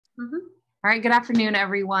All right, good afternoon,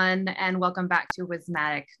 everyone, and welcome back to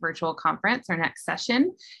Wismatic Virtual Conference. Our next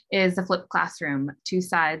session is the flipped classroom, two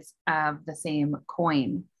sides of the same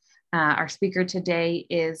coin. Our speaker today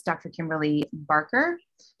is Dr. Kymberli Barker.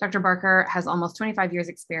 Dr. Barker has almost 25 years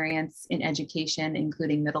experience in education,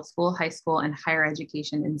 including middle school, high school, and higher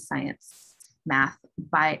education in science, math,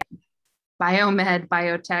 biomed,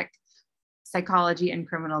 biotech, psychology, and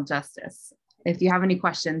criminal justice. If you have any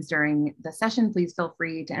questions during the session, please feel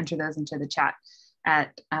free to enter those into the chat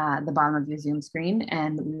at the bottom of your Zoom screen,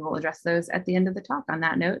 and we will address those at the end of the talk. On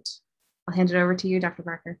that note, I'll hand it over to you, Dr.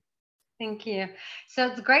 Barker. Thank you. So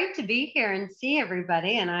it's great to be here and see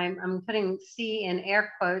everybody. And I'm putting "see" in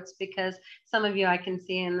air quotes because some of you I can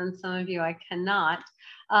see and then some of you I cannot.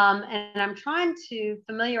 And I'm trying to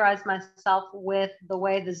familiarize myself with the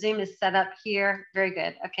way the Zoom is set up here. Very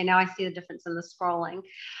good. Okay, now I see the difference in the scrolling.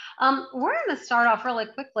 We're going to start off really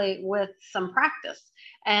quickly with some practice.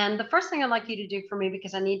 And the first thing I'd like you to do for me,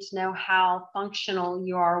 because I need to know how functional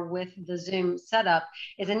you are with the Zoom setup,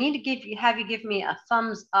 is I need to have you give me a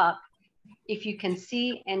thumbs up if you can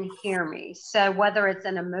see and hear me. So whether it's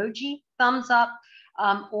an emoji thumbs up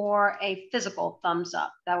or a physical thumbs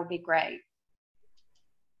up, that would be great.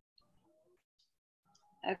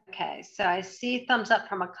 Okay, so I see thumbs up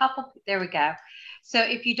from a couple. There we go. So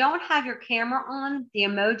if you don't have your camera on, the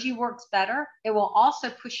emoji works better. It will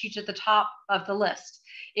also push you to the top of the list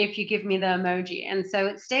if you give me the emoji. And so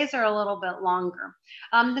it stays there a little bit longer.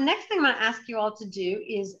 The next thing I'm going to ask you all to do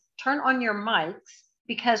is turn on your mics,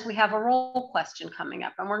 because we have a roll question coming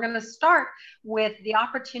up. And we're going to start with the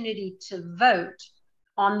opportunity to vote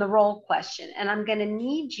on the roll question. And I'm going to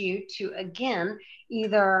need you to, again,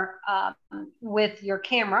 either with your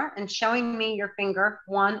camera and showing me your finger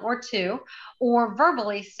 1 or 2, or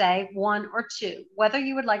verbally say 1 or 2, whether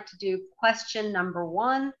you would like to do question number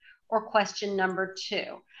 1 or question number 2.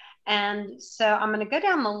 And so I'm going to go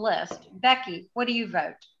down the list. Becky, what do you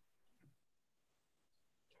vote?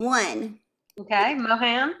 1. Okay,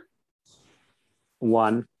 Mohan?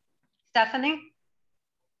 1. Stephanie?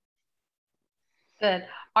 Good.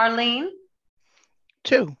 Arlene?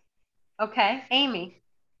 2. Okay. Amy?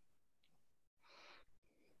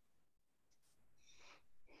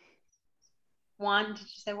 1. Did you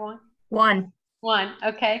say 1? 1. 1.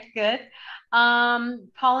 Okay, good.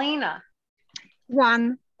 Paulina?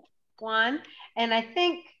 1. 1. And I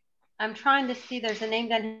think I'm trying to see, there's a name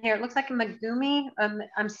down here. It looks like a Megumi.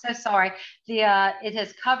 I'm so sorry. It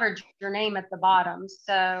has covered your name at the bottom.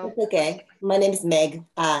 So That's okay. My name is Meg.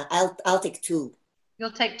 I'll take 2. You'll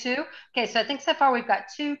take 2? Okay, so I think so far we've got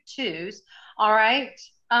 2 2s. All right.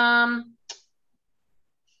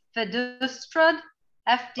 Fedustrud,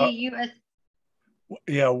 FDUS.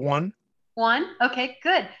 Yeah, 1. 1. Okay,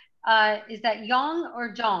 good. Is that Yong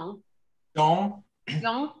or Jong? Yong.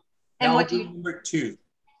 Yong. And what do you? Number 2.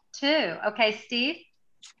 2. Okay, Steve.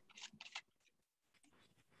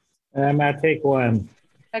 I take 1.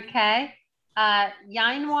 Okay.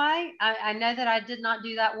 Yanwai. I know that I did not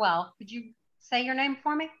do that well. Could you say your name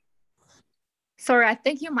for me? Sorry, I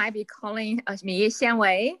think you might be calling me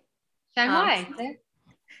Xianwei. Xianwei.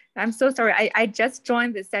 I'm so sorry. I just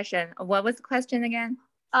joined this session. What was the question again?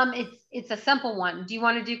 It's a simple one. Do you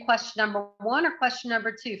want to do question number 1 or question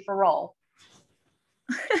number 2 for roll?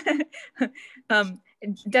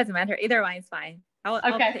 It doesn't matter. Either one is fine. I'll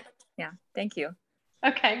pick. Yeah, thank you.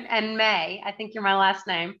 Okay, and May, I think you're my last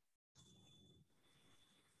name.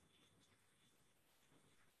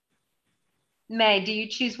 May, do you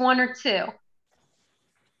choose 1 or 2?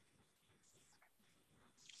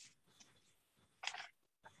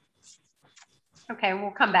 Okay,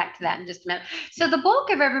 we'll come back to that in just a minute. So the bulk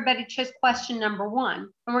of everybody chose question number 1.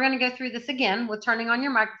 And we're going to go through this again with turning on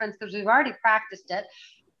your microphones because we've already practiced it.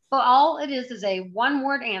 But all it is a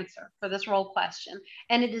one-word answer for this roll question.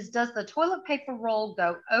 And it is, does the toilet paper roll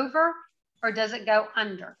go over or does it go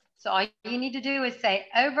under? So all you need to do is say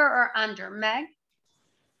over or under. Meg?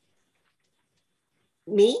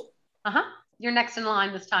 Me? Uh-huh. You're next in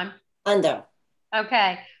line this time. Under.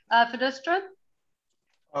 Okay. Fedustra?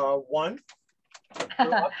 1.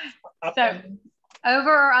 So over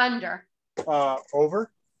or under?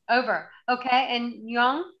 Over. Over. Okay. And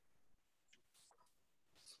Young?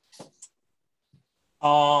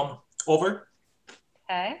 Over.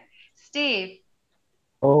 Okay. Steve?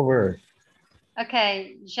 Over.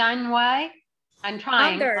 Okay. Janwei? I'm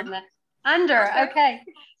trying. Under. Under. Okay.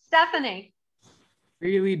 Stephanie?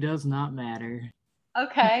 Really does not matter.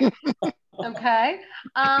 Okay. Okay.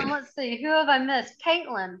 Let's see. Who have I missed?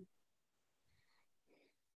 Caitlin?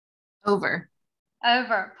 Over.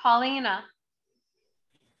 Over. Paulina?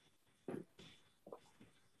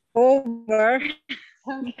 Over.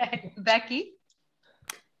 Okay, Becky?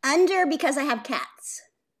 Under, because I have cats.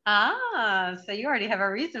 Ah, so you already have a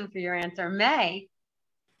reason for your answer. May?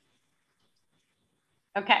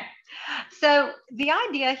 Okay, so the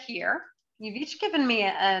idea here, you've each given me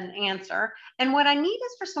an answer, and what I need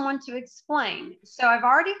is for someone to explain. So I've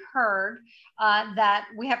already heard that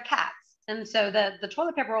we have cats, and so the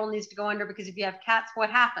toilet paper roll needs to go under, because if you have cats, what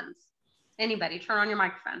happens? Anybody, turn on your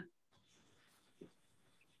microphone.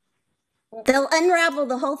 They'll unravel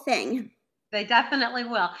the whole thing. They definitely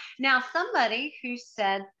will. Now, somebody who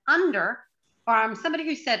said under, or somebody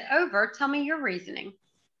who said over, tell me your reasoning.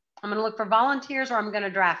 I'm going to look for volunteers, or I'm going to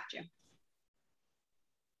draft you.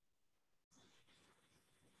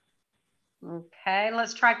 Okay,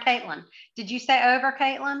 let's try Caitlin. Did you say over,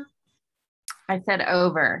 Caitlin? I said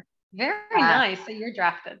over. Very nice. So you're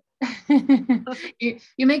drafted.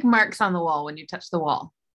 you make marks on the wall when you touch the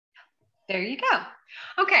wall. There you go.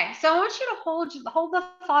 Okay, so I want you to hold the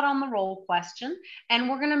thought on the roll question, and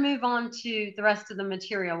we're going to move on to the rest of the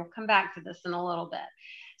material. We'll come back to this in a little bit.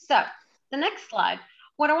 So the next slide,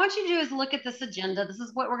 what I want you to do is look at this agenda. This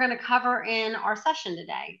is what we're going to cover in our session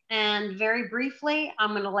today. And very briefly,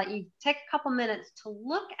 I'm going to let you take a couple minutes to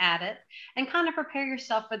look at it and kind of prepare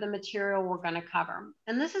yourself for the material we're going to cover.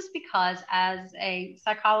 And this is because, as a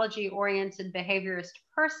psychology-oriented behaviorist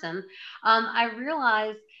person, I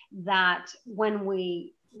realize that when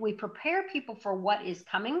we prepare people for what is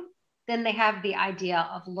coming, then they have the idea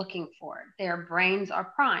of looking for it. Their brains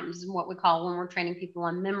are primed, is what we call when we're training people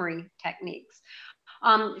on memory techniques.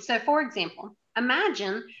 So for example,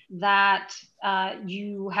 imagine that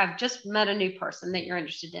you have just met a new person that you're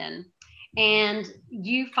interested in, and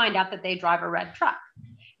you find out that they drive a red truck.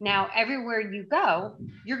 Now, everywhere you go,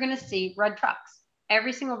 you're going to see red trucks.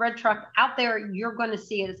 Every single red truck out there, you're going to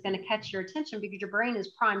see it. It's going to catch your attention because your brain is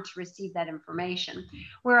primed to receive that information.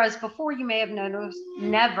 Whereas before, you may have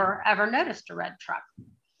never, ever noticed a red truck.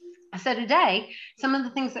 So today, some of the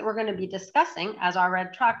things that we're going to be discussing as our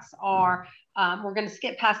red trucks are, we're going to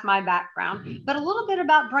skip past my background, but a little bit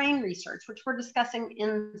about brain research, which we're discussing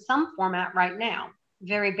in some format right now.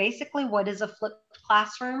 Very basically, what is a flipped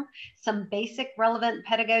classroom? Some basic relevant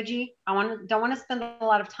pedagogy. Don't want to spend a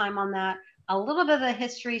lot of time on that. A little bit of the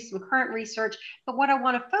history, some current research, but what I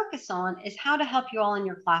want to focus on is how to help you all in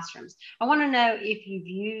your classrooms. I want to know if you've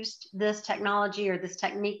used this technology or this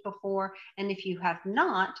technique before, and if you have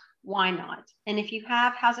not, why not? And if you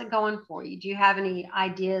have, how's it going for you? Do you have any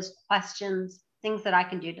ideas, questions, things that I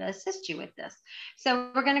can do to assist you with this?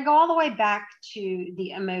 So we're going to go all the way back to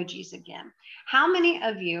the emojis again. How many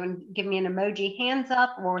of you, and give me an emoji, hands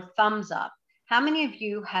up or thumbs up, how many of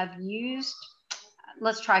you have used,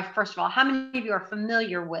 let's try first of all, how many of you are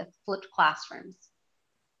familiar with flipped classrooms?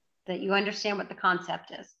 That you understand what the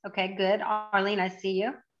concept is? Okay, good. Arlene, I see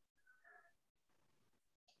you.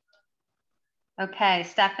 Okay,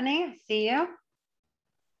 Stephanie, I see you.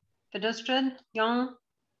 Fidustrid, Young,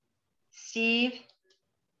 Steve.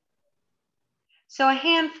 So a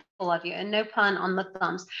handful of you, and no pun on the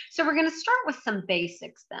thumbs. So we're going to start with some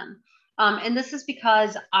basics then. And this is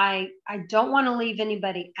because I don't want to leave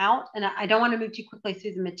anybody out, and I don't want to move too quickly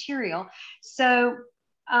through the material. So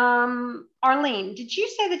Arlene, did you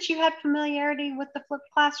say that you had familiarity with the flipped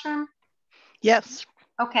classroom? Yes.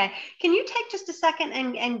 Okay, can you take just a second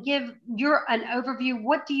and give an overview?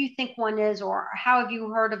 What do you think one is, or how have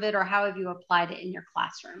you heard of it, or how have you applied it in your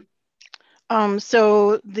classroom?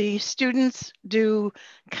 So the students do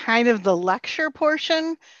kind of the lecture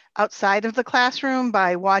portion outside of the classroom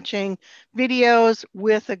by watching videos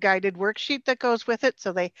with a guided worksheet that goes with it.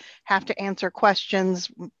 So they have to answer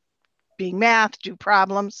questions, being math, do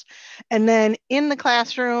problems. And then in the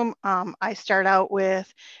classroom, I start out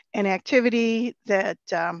with an activity that,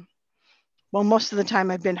 well, most of the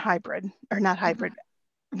time I've been hybrid, or not hybrid,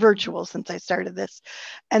 virtual since I started this.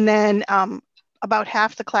 And then about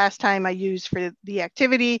half the class time I use for the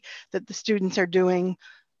activity that the students are doing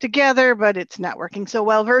together, but it's not working so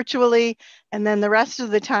well virtually. And then the rest of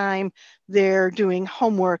the time they're doing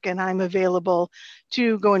homework, and I'm available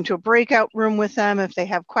to go into a breakout room with them if they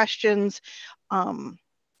have questions. And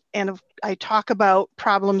I talk about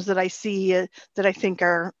problems that I see that I think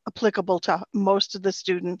are applicable to most of the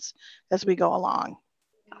students as we go along.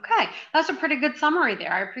 Okay, that's a pretty good summary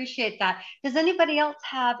there. I appreciate that. Does anybody else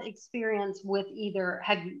have experience with either,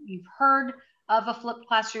 you've heard of a flipped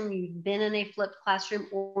classroom, you've been in a flipped classroom,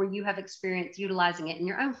 or you have experience utilizing it in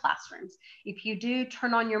your own classrooms? If you do,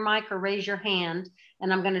 turn on your mic or raise your hand,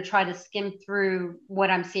 and I'm going to try to skim through what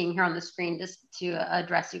I'm seeing here on the screen just to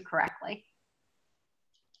address you correctly.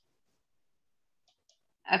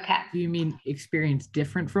 Okay. Do you mean experience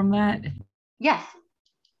different from that? Yes.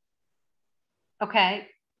 Okay.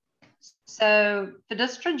 So,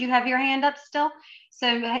 Fidustra, do you have your hand up still?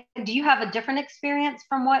 So, do you have a different experience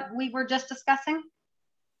from what we were just discussing?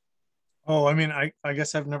 Oh, I mean, I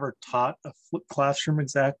guess I've never taught a flipped classroom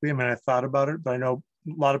exactly. I mean, I thought about it, but I know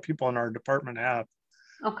a lot of people in our department have.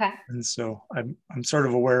 Okay. And so I'm sort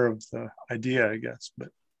of aware of the idea, I guess, but.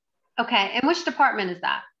 Okay. And which department is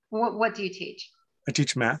that? What do you teach? I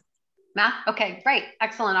teach math. Math? Okay, great.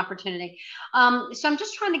 Excellent opportunity. So I'm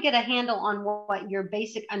just trying to get a handle on what your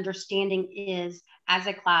basic understanding is as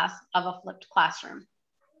a class of a flipped classroom.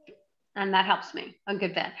 And that helps me a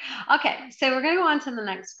good bit. Okay, so we're going to go on to the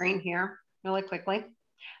next screen here really quickly.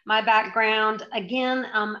 My background, again,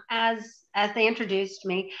 as they introduced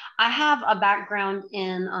me, I have a background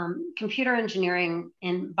in computer engineering,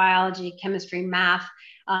 in biology, chemistry, math,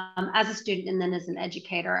 as a student and then as an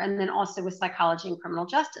educator, and then also with psychology and criminal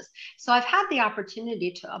justice. So I've had the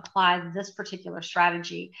opportunity to apply this particular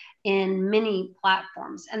strategy in many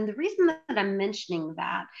platforms. And the reason that I'm mentioning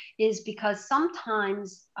that is because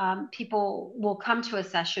sometimes people will come to a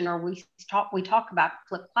session or we talk about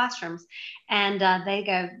flipped classrooms and they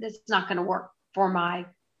go, this is not going to work for my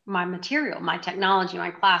material, my technology,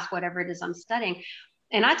 my class, whatever it is I'm studying.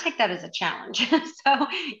 And I take that as a challenge. So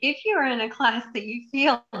if you're in a class that you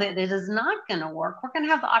feel that it is not going to work, we're going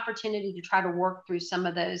to have the opportunity to try to work through some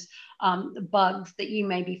of those bugs that you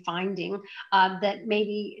may be finding that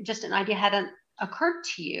maybe just an idea hadn't occurred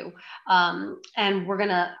to you. And we're going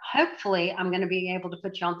to, hopefully, I'm going to be able to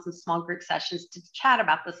put you on some small group sessions to chat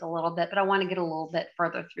about this a little bit, but I want to get a little bit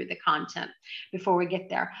further through the content before we get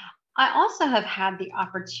there. I also have had the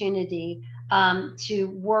opportunity to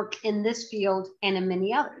work in this field and in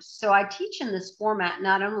many others. So I teach in this format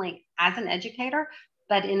not only as an educator,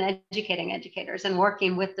 but in educating educators and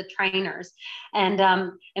working with the trainers. And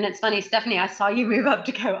it's funny, Stephanie, I saw you move up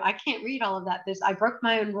to go, I can't read all of that. I broke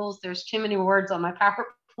my own rules. There's too many words on my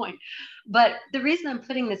PowerPoint. But the reason I'm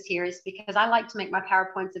putting this here is because I like to make my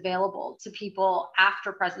PowerPoints available to people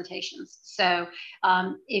after presentations. So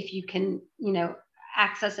if you can,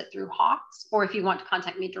 access it through Hawks, or if you want to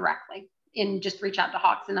contact me directly, and just reach out to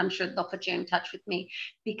Hawks and I'm sure they'll put you in touch with me,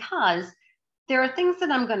 because there are things that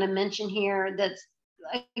I'm going to mention here that's,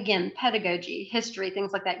 again, pedagogy, history,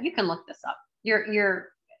 things like that. You can look this up. You're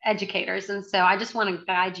educators. And so I just want to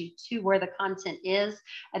guide you to where the content is.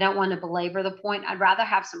 I don't want to belabor the point. I'd rather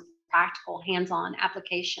have some practical hands-on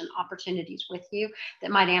application opportunities with you that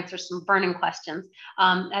might answer some burning questions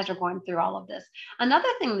as we're going through all of this. Another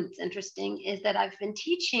thing that's interesting is that I've been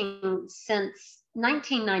teaching since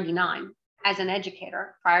 1999 as an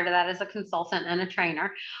educator, prior to that as a consultant and a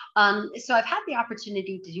trainer. So I've had the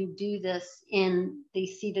opportunity to do this in the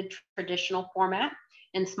seated traditional format,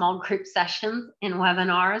 in small group sessions, in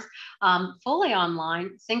webinars, fully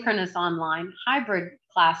online, synchronous online, hybrid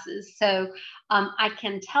classes. So I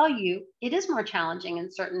can tell you it is more challenging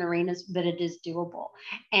in certain arenas, but it is doable.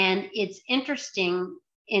 And it's interesting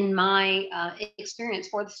in my experience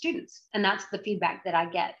for the students. And that's the feedback that I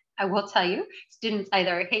get. I will tell you, students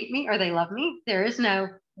either hate me or they love me. There is no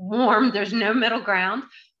there's no middle ground.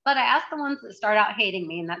 But I ask the ones that start out hating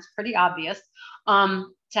me, and that's pretty obvious,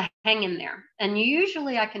 to hang in there. And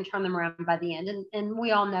usually I can turn them around by the end. And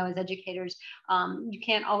we all know as educators, you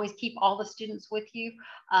can't always keep all the students with you.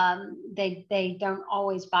 They don't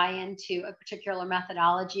always buy into a particular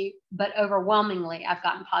methodology, but overwhelmingly, I've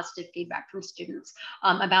gotten positive feedback from students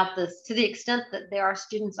about this, to the extent that there are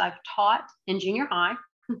students I've taught in junior high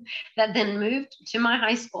that then moved to my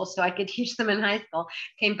high school so I could teach them in high school,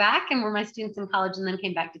 came back and were my students in college, and then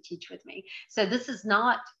came back to teach with me. So this is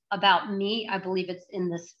not about me. I believe it's in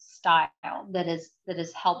this style that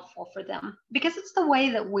is helpful for them, because it's the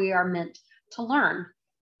way that we are meant to learn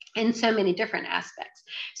in so many different aspects.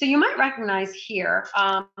 So you might recognize here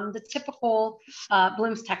the typical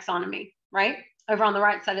Bloom's taxonomy, right? Over on the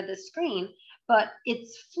right side of the screen, but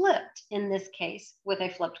it's flipped in this case with a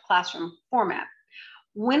flipped classroom format.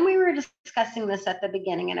 When we were discussing this at the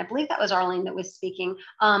beginning, and I believe that was Arlene that was speaking,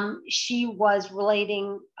 she was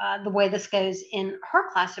relating the way this goes in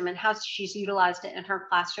her classroom and how she's utilized it in her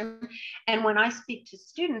classroom. And when I speak to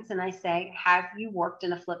students and I say, have you worked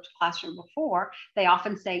in a flipped classroom before? They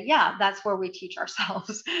often say, yeah, that's where we teach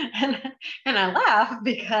ourselves. and I laugh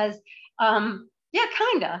because yeah,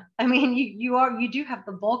 kind of. I mean, you do have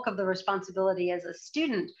the bulk of the responsibility as a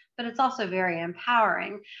student, but it's also very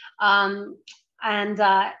empowering. And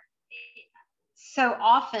so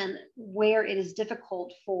often where it is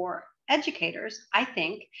difficult for educators, I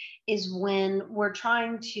think, is when we're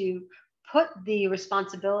trying to put the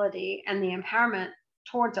responsibility and the empowerment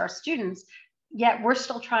towards our students, yet we're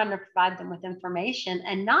still trying to provide them with information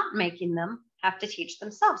and not making them have to teach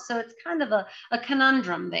themselves. So it's kind of a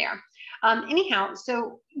conundrum there. Anyhow,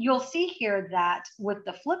 so you'll see here that with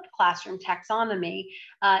the flipped classroom taxonomy,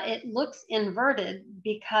 it looks inverted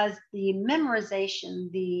because the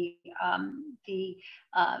memorization, the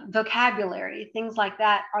vocabulary, things like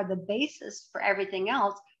that are the basis for everything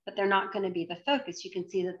else, but they're not going to be the focus. You can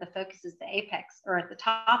see that the focus is the apex, or at the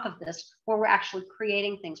top of this, where we're actually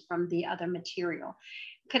creating things from the other material.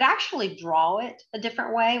 Could actually draw it a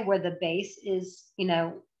different way, where the base is, you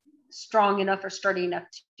know, strong enough or sturdy enough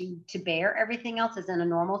to bear everything else, as in a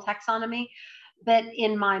normal taxonomy. But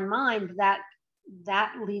in my mind,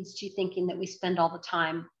 that leads to thinking that we spend all the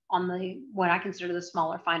time on the what I consider the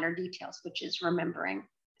smaller, finer details, which is remembering,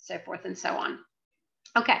 so forth and so on.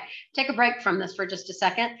 Okay, take a break from this for just a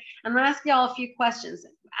second. I'm going to ask y'all a few questions.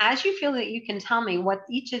 As you feel that you can tell me what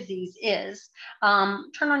each of these is,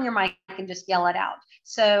 turn on your mic and just yell it out.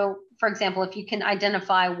 So, for example, if you can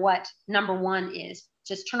identify what number 1 is,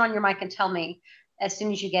 just turn on your mic and tell me as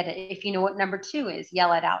soon as you get it. If you know what number 2 is,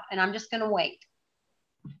 yell it out. And I'm just going to wait.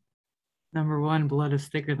 Number 1, blood is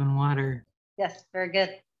thicker than water. Yes, very good.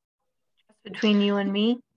 Just between you and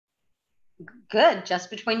me. Good, just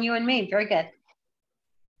between you and me. Very good.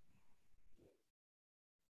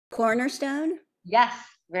 Cornerstone? Yes,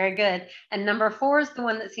 very good. And number 4 is the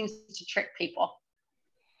one that seems to trick people.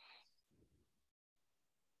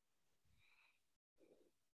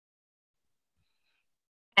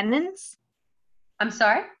 Tenants? I'm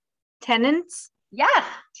sorry? Tenants? Yes,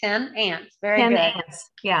 10 ants. Very 10 good. ants.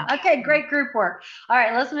 Yeah. Okay, great group work. All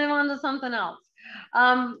right, let's move on to something else.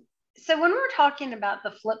 So when we're talking about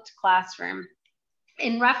the flipped classroom,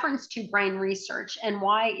 in reference to brain research and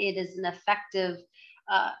why it is an effective,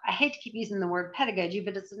 I hate to keep using the word pedagogy,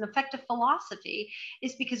 but it's an effective philosophy,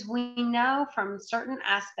 is because we know from certain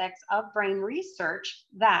aspects of brain research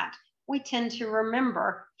that we tend to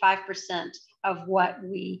remember 5% of what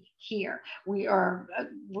we hear. We are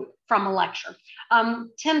from a lecture.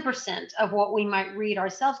 10% of what we might read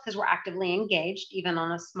ourselves because we're actively engaged, even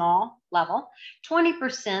on a small level.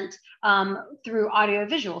 20% through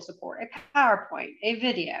audiovisual support, a PowerPoint, a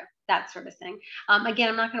video, that sort of thing. Again,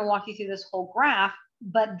 I'm not going to walk you through this whole graph,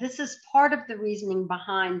 but this is part of the reasoning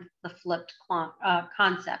behind the flipped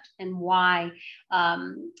concept and why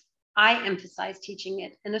I emphasize teaching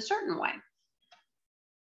it in a certain way.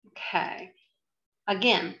 Okay.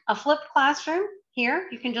 Again, a flipped classroom here,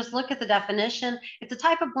 you can just look at the definition. It's a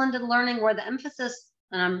type of blended learning where the emphasis,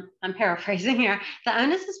 and I'm paraphrasing here, the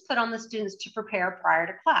onus is put on the students to prepare prior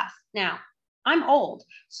to class. Now, I'm old,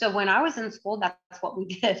 so when I was in school, that's what we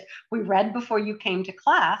did. We read before you came to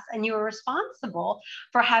class, and you were responsible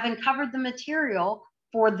for having covered the material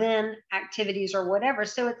for then activities or whatever.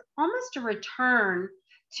 So it's almost a return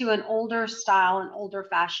to an older style, an older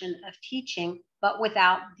fashion of teaching, but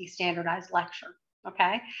without the standardized lecture.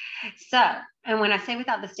 Okay, so, and when I say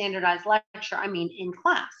without the standardized lecture, I mean in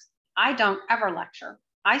class. I don't ever lecture.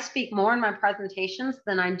 I speak more in my presentations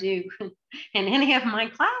than I do in any of my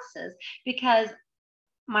classes, because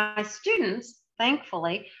my students,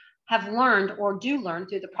 thankfully, have learned or do learn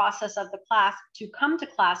through the process of the class to come to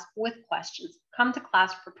class with questions, come to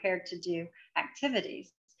class prepared to do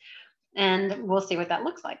activities. And we'll see what that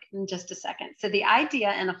looks like in just a second. So the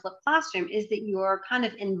idea in a flipped classroom is that you are kind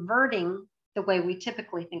of inverting the way we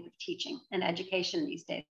typically think of teaching and education these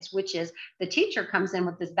days, which is the teacher comes in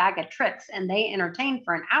with this bag of tricks and they entertain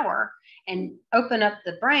for an hour and open up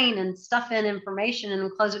the brain and stuff in information and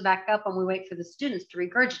then close it back up, and we wait for the students to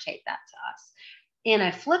regurgitate that to us. In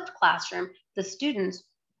a flipped classroom, the students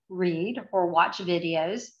read or watch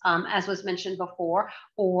videos, as was mentioned before,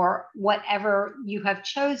 or whatever you have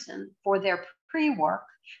chosen for their pre-work.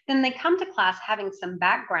 Then they come to class having some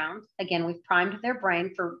background. Again, we've primed their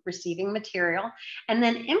brain for receiving material. And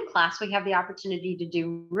then in class, we have the opportunity to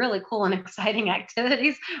do really cool and exciting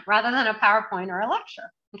activities rather than a PowerPoint or a lecture.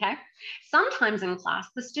 Okay. Sometimes in class,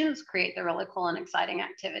 the students create the really cool and exciting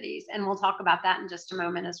activities, and we'll talk about that in just a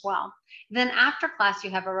moment as well. Then after class,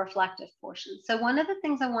 you have a reflective portion. So one of the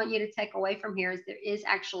things I want you to take away from here is there is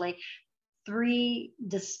actually 3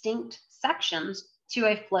 distinct sections to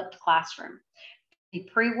a flipped classroom: the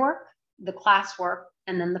pre-work, the classwork,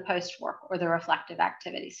 and then the post-work or the reflective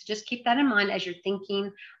activities. So just keep that in mind as you're thinking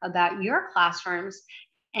about your classrooms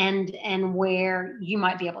and where you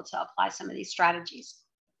might be able to apply some of these strategies.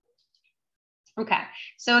 Okay,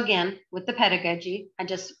 so again, with the pedagogy, I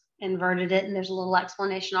just inverted it, and there's a little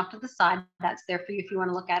explanation off to the side. That's there for you if you want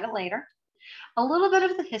to look at it later. A little bit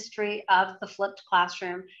of the history of the flipped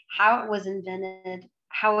classroom, how it was invented,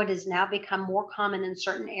 how it has now become more common in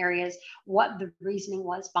certain areas, what the reasoning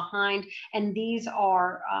was behind. And these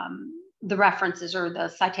are the references or the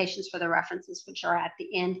citations for the references, which are at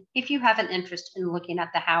the end, if you have an interest in looking at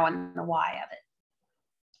the how and the why of it.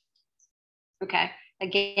 Okay,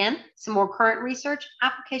 again, some more current research,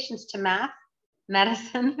 applications to math,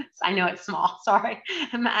 medicine, I know it's small, sorry,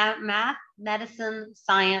 math, medicine,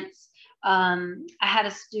 science. I had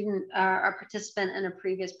a student, a participant in a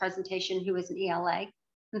previous presentation who was an ELA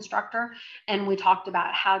instructor, and we talked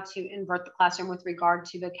about how to invert the classroom with regard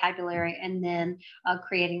to vocabulary and then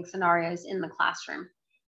creating scenarios in the classroom.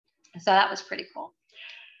 So that was pretty cool.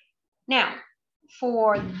 Now,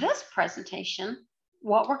 for this presentation,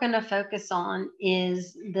 what we're going to focus on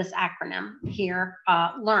is this acronym here,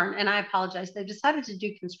 LEARN. And I apologize, they decided to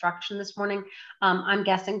do construction this morning. I'm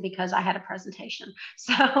guessing because I had a presentation.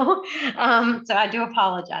 So, so I do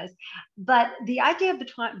apologize. But the idea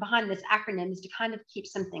behind this acronym is to kind of keep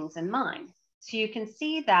some things in mind. So you can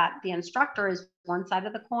see that the instructor is one side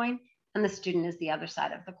of the coin and the student is the other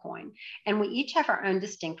side of the coin. And we each have our own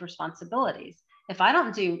distinct responsibilities. If I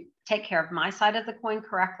don't take care of my side of the coin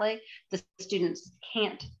correctly, the students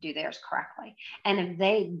can't do theirs correctly. And if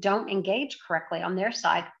they don't engage correctly on their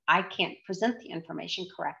side, I can't present the information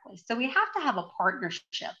correctly. So we have to have a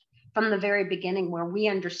partnership from the very beginning where we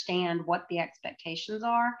understand what the expectations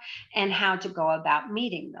are and how to go about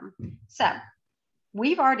meeting them. So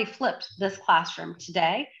we've already flipped this classroom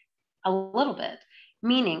today a little bit,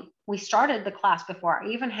 meaning we started the class before I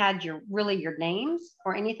even had your names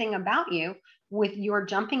or anything about you, with your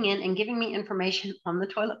jumping in and giving me information on the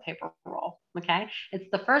toilet paper roll, okay? It's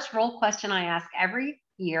the first roll question I ask every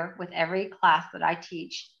year with every class that I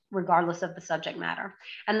teach, regardless of the subject matter.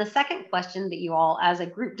 And the second question that you all as a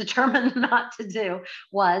group determined not to do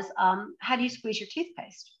was, how do you squeeze your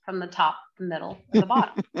toothpaste from the top, the middle, or the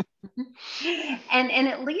bottom? And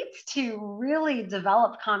it leads to really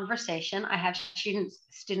developed conversation. I have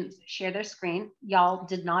students share their screen. Y'all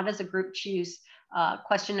did not as a group choose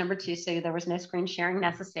question number 2, so there was no screen sharing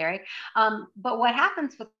necessary. But what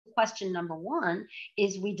happens with question number 1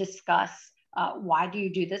 is we discuss why do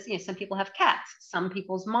you do this? You know, some people have cats. Some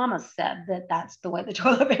people's mamas said that that's the way the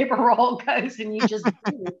toilet paper roll goes, and you just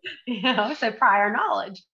do, you know, so prior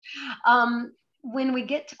knowledge. When we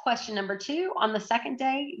get to question number 2 on the second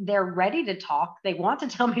day, they're ready to talk. They want to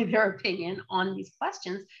tell me their opinion on these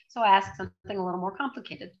questions. So I ask something a little more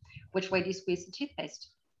complicated. Which way do you squeeze the toothpaste?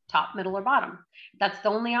 Top, middle, or bottom? That's the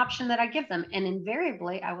only option that I give them. And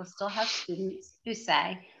invariably, I will still have students who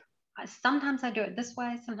say, sometimes I do it this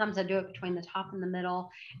way, sometimes I do it between the top and the middle,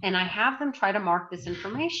 and I have them try to mark this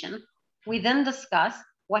information. We then discuss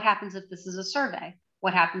what happens if this is a survey?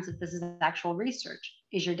 What happens if this is actual research?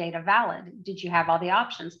 Is your data valid? Did you have all the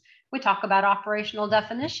options? We talk about operational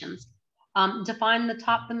definitions. Define the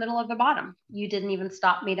top, the middle, or the bottom. You didn't even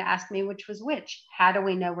stop me to ask me which was which. How do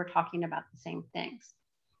we know we're talking about the same things?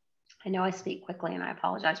 I know I speak quickly and I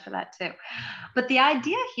apologize for that too. But the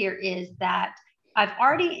idea here is that I've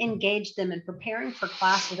already engaged them in preparing for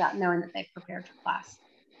class without knowing that they've prepared for class.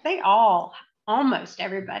 They all, almost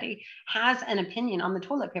everybody, has an opinion on the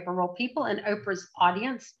toilet paper roll. People in Oprah's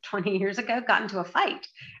audience 20 years ago got into a fight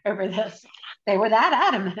over this. They were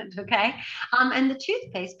that adamant, okay? And the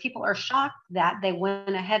toothpaste, people are shocked that they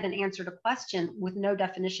went ahead and answered a question with no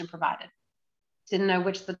definition provided. Didn't know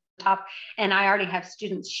which the top, and I already have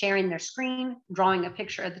students sharing their screen, drawing a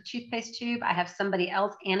picture of the toothpaste tube. I have somebody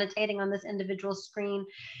else annotating on this individual screen.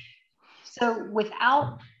 So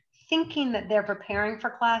without thinking that they're preparing for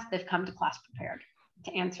class, they've come to class prepared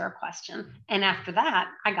to answer a question. And after that,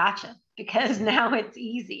 I gotcha, because now it's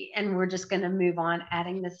easy and we're just going to move on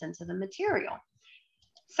adding this into the material.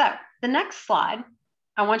 So the next slide,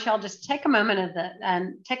 I want y'all just take a moment of that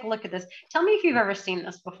and take a look at this. Tell me if you've ever seen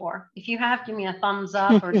this before. If you have, give me a thumbs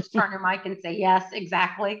up or just turn your mic and say, yes,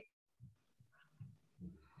 exactly.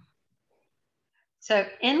 So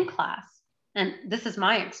in class, and this is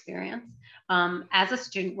my experience as a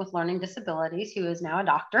student with learning disabilities who is now a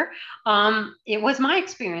doctor, it was my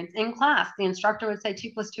experience in class. The instructor would say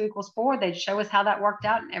 2 + 2 = 4. They'd show us how that worked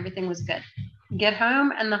out and everything was good. Get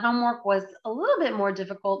home and the homework was a little bit more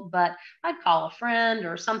difficult, but I'd call a friend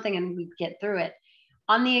or something and we'd get through it.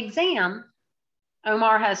 On the exam,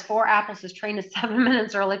 Omar has 4 apples. His train is 7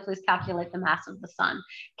 minutes early. Please calculate the mass of the sun.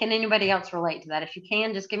 Can anybody else relate to that? If you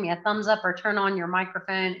can, just give me a thumbs up or turn on your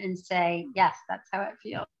microphone and say, yes, that's how it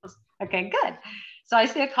feels. Okay, good. So I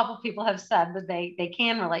see a couple people have said that they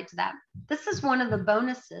can relate to that. This is one of the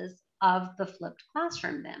bonuses of the flipped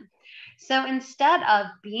classroom then. So instead of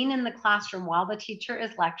being in the classroom while the teacher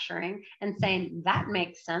is lecturing and saying, that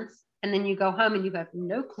makes sense, and then you go home and you have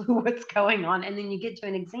no clue what's going on, and then you get to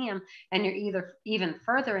an exam and you're either even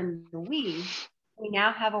further in the weeds, we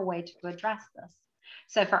now have a way to address this.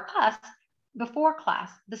 So for us, before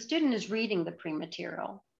class, the student is reading the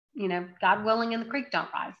pre-material. You know, God willing and the creek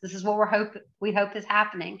don't rise. This is what we hope is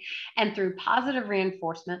happening. And through positive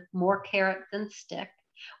reinforcement, more carrot than stick,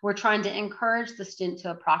 we're trying to encourage the student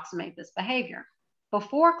to approximate this behavior.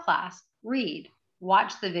 Before class, read,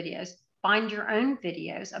 watch the videos, find your own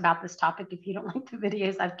videos about this topic if you don't like the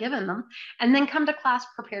videos I've given them, and then come to class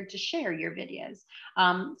prepared to share your videos.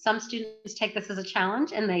 Some students take this as a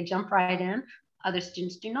challenge and they jump right in. Other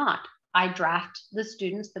students do not. I draft the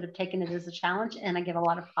students that have taken it as a challenge, and I give a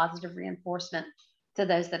lot of positive reinforcement to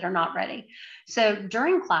those that are not ready. So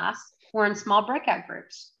during class, we're in small breakout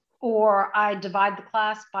groups, or I divide the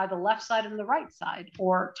class by the left side and the right side,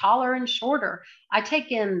 or taller and shorter. I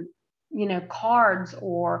take in, you know, cards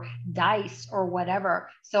or dice or whatever.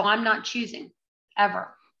 So I'm not choosing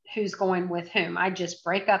ever who's going with whom. I just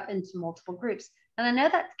break up into multiple groups. And I know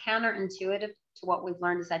that's counterintuitive to what we've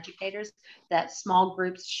learned as educators, that small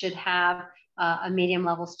groups should have a medium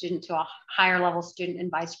level student to a higher level student and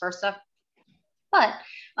vice versa. But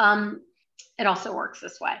it also works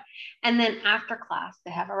this way. And then after class,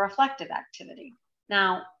 they have a reflective activity.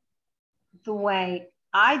 Now, the way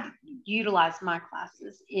I utilize my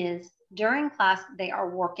classes is during class, they are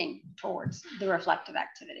working towards the reflective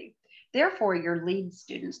activity. Therefore, your lead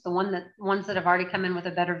students, the ones that have already come in with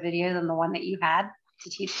a better video than the one that you had to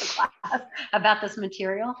teach the class about this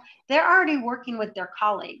material, they're already working with their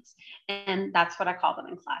colleagues. And that's what I call them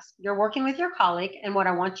in class. You're working with your colleague, and what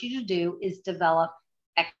I want you to do is develop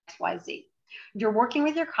XYZ. You're working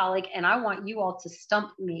with your colleague, and I want you all to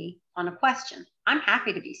stump me on a question. I'm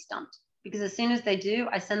happy to be stumped, because as soon as they do,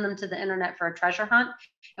 I send them to the internet for a treasure hunt,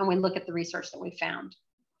 and we look at the research that we found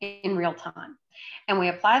in real time. And we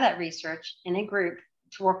apply that research in a group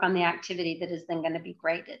to work on the activity that is then going to be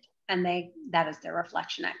graded. And that is their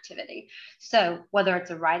reflection activity. So whether it's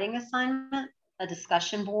a writing assignment, a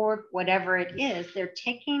discussion board, whatever it is, they're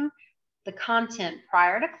taking the content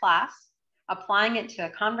prior to class, applying it to a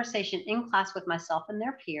conversation in class with myself and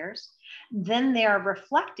their peers. Then they are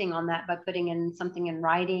reflecting on that by putting in something in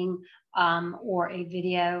writing or a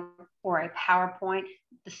video or a PowerPoint.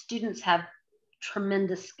 The students have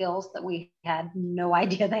tremendous skills that we had no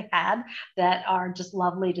idea they had, that are just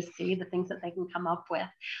lovely to see, the things that they can come up with.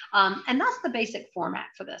 And that's the basic format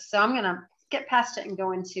for this. So I'm going to get past it and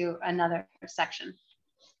go into another section.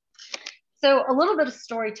 So a little bit of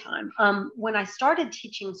story time. When I started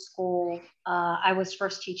teaching school, I was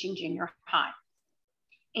first teaching junior high.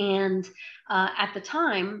 And at the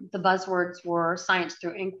time, the buzzwords were science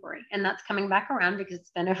through inquiry. And that's coming back around because it's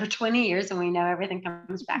been over 20 years and we know everything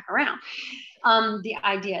comes back around. The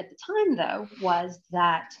idea at the time, though, was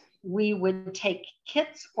that we would take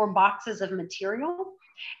kits or boxes of material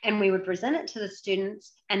and we would present it to the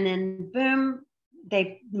students, and then boom,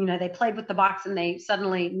 they played with the box and they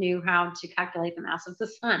suddenly knew how to calculate the mass of the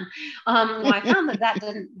sun. Well, I found that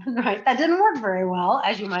didn't work very well,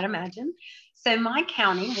 as you might imagine. So my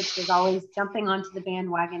county, which was always jumping onto the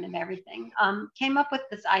bandwagon and everything, came up with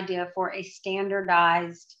this idea for a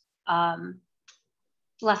standardized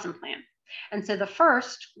lesson plan. And so the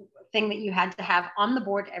first thing that you had to have on the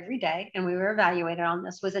board every day, and we were evaluated on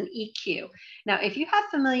this, was an EQ. Now, if you have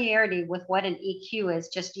familiarity with what an EQ is,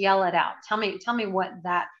 just yell it out. Tell me what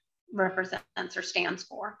that represents or stands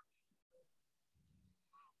for.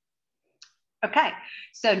 Okay,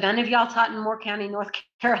 so none of y'all taught in Moore County, North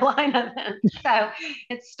Carolina then. So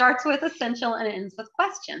it starts with essential and it ends with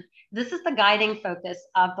question. This is the guiding focus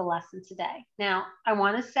of the lesson today. Now, I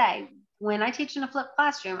want to say, when I teach in a flipped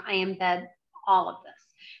classroom, I embed all of this.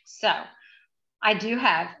 So I do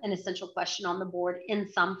have an essential question on the board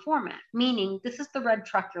in some format, meaning this is the red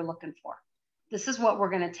truck you're looking for. This is what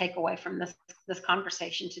we're going to take away from this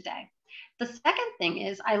conversation today. The second thing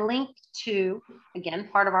is I linked to, again,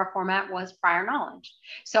 part of our format was prior knowledge.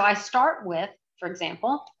 So I start with, for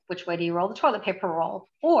example, which way do you roll the toilet paper roll?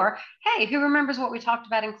 Or, hey, who remembers what we talked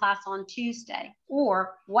about in class on Tuesday?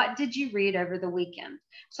 Or what did you read over the weekend?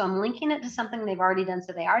 So I'm linking it to something they've already done.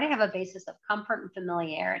 So they already have a basis of comfort and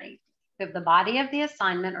familiarity. We have the body of the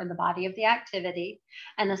assignment or the body of the activity,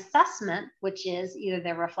 an assessment, which is either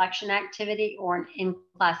their reflection activity or an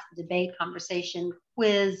in-class debate, conversation,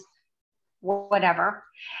 quiz, whatever,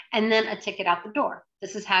 and then a ticket out the door.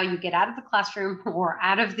 This is how you get out of the classroom or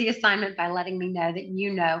out of the assignment, by letting me know that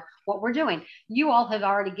you know what we're doing. You all have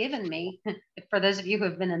already given me, for those of you who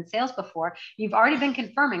have been in sales before, you've already been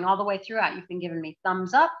confirming all the way throughout. You've been giving me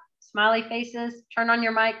thumbs up, smiley faces, turn on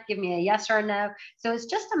your mic, give me a yes or a no. So it's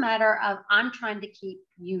just a matter of, I'm trying to keep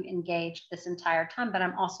you engaged this entire time, but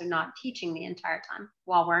I'm also not teaching the entire time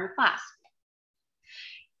while we're in class.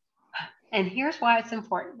 And here's why it's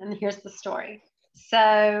important, and here's the story.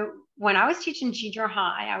 So when I was teaching junior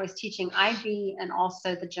high, I was teaching IB and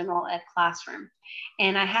also the general ed classroom.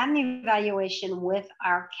 And I had an evaluation with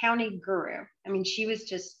our county guru. I mean, she was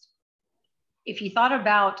just, if you thought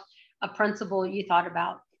about a principal, you thought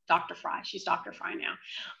about Dr. Fry. She's Dr. Fry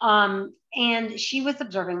now. And she was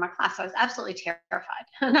observing my class. So I was absolutely terrified.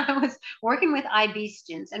 And I was working with IB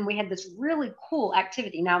students, and we had this really cool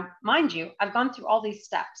activity. Now, mind you, I've gone through all these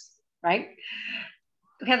steps, right?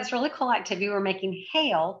 We had this really cool activity. We were making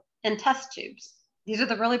hail in test tubes. These are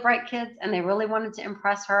the really bright kids, and they really wanted to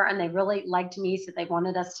impress her, and they really liked me, so they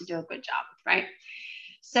wanted us to do a good job, right?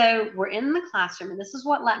 So we're in the classroom, and this is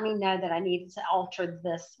what let me know that I needed to alter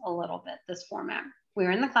this a little bit, this format. We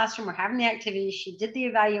were in the classroom, we're having the activity, she did the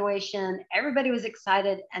evaluation, everybody was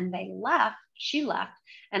excited, and they left, she left,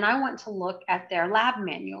 and I went to look at their lab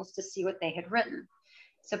manuals to see what they had written.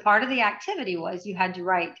 So part of the activity was you had to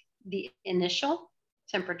write the initial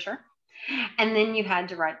temperature, and then you had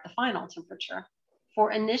to write the final temperature.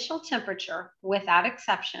 For initial temperature, without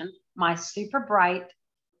exception, my super bright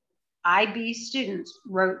IB students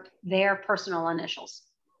wrote their personal initials.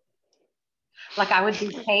 Like I would do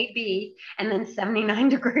KB and then 79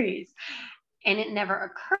 degrees. And it never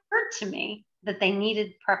occurred to me that they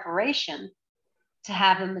needed preparation to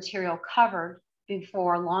have the material covered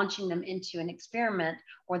before launching them into an experiment,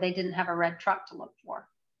 or they didn't have a red truck to look for.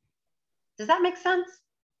 Does that make sense?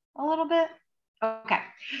 A little bit? Okay.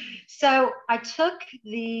 So I took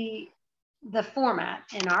the format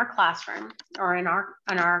in our classroom, or in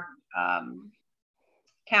our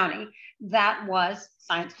county, that was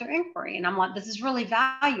science through inquiry. And I'm like, this is really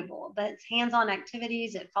valuable. That's hands-on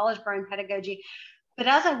activities. It follows growing pedagogy. But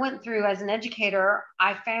as I went through as an educator,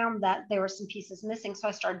 I found that there were some pieces missing. So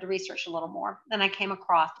I started to research a little more. Then I came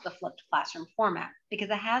across the flipped classroom format because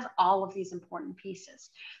it has all of these important pieces.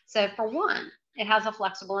 So for one, it has a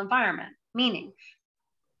flexible environment, meaning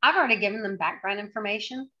I've already given them background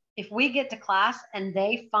information. If we get to class and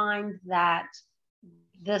they find that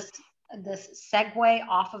this segue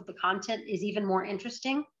off of the content is even more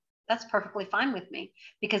interesting, that's perfectly fine with me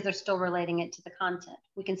because they're still relating it to the content.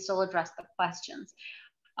 We can still address the questions.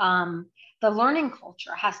 The learning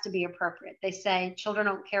culture has to be appropriate. They say children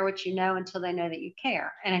don't care what you know until they know that you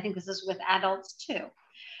care. And I think this is with adults too.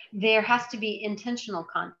 There has to be intentional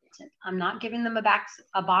content. I'm not giving them a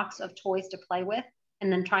box of toys to play with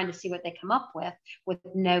and then trying to see what they come up with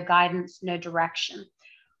no guidance, no direction.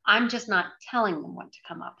 I'm just not telling them what to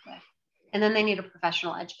come up with. And then they need a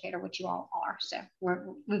professional educator, which you all are. So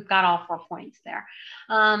we've got all 4 points there.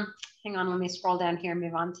 Hang on, let me scroll down here and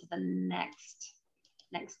move on to the next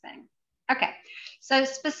thing. Okay, so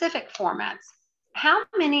specific formats. How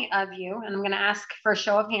many of you, and I'm going to ask for a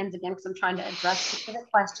show of hands again because I'm trying to address specific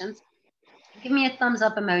questions. Give me a thumbs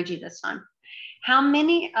up emoji this time. How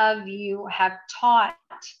many of you have taught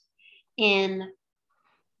in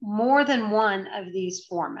more than one of these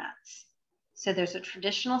formats? So there's a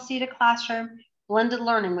traditional seated classroom, blended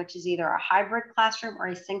learning, which is either a hybrid classroom or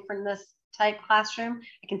a synchronous type classroom.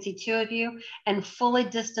 I can see 2 of you, and fully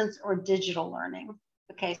distance or digital learning.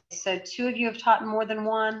 Okay, so 2 of you have taught in more than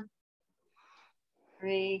one.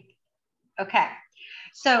 3. Okay,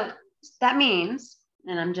 so that means,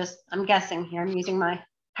 and I'm guessing here, I'm using my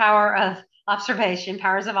powers of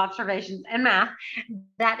observation and math,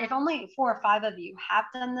 that if only 4 or 5 of you have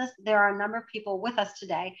done this, there are a number of people with us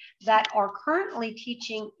today that are currently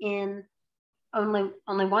teaching in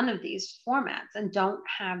only one of these formats and don't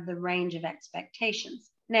have the range of expectations.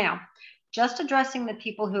 Now, just addressing the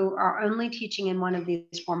people who are only teaching in one of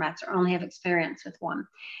these formats or only have experience with one.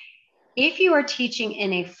 If you are teaching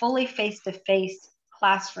in a fully face-to-face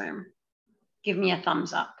classroom, give me a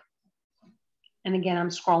thumbs up. And again, I'm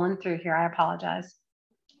scrolling through here. I apologize.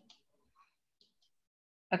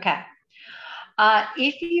 Okay.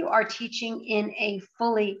 If you are teaching in a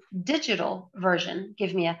fully digital version,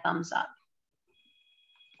 give me a thumbs up.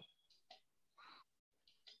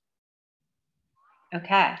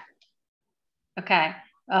 Okay. Okay.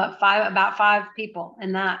 About 5 people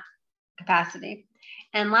in that capacity.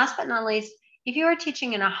 And last but not least, if you are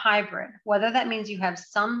teaching in a hybrid, whether that means you have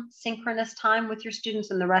some synchronous time with your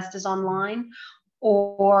students and the rest is online,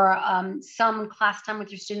 or some class time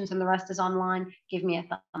with your students and the rest is online, give me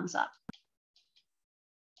a thumbs up.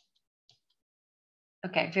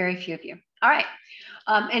 Okay, very few of you. All right,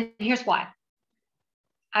 and here's why.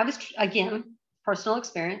 I was, again, personal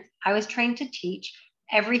experience, I was trained to teach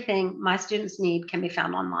everything my students need can be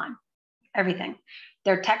found online, everything.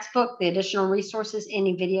 Their textbook, the additional resources,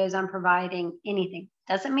 any videos I'm providing, anything.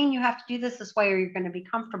 Doesn't mean you have to do this way or you're going to be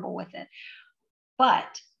comfortable with it.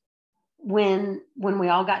 But when we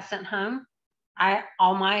all got sent home,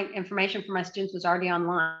 all my information for my students was already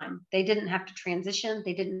online. They didn't have to transition.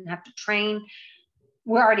 They didn't have to train.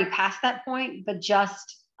 We're already past that point, but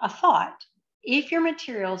just a thought. If your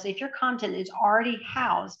materials, if your content is already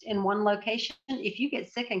housed in one location, if you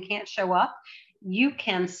get sick and can't show up, you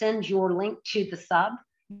can send your link to the sub.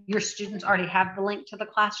 Your students already have the link to the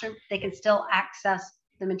classroom. They can still access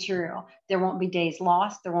the material. There won't be days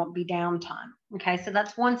lost. There won't be downtime. Okay, so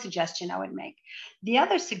that's one suggestion I would make. The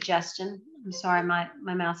other suggestion, I'm sorry, my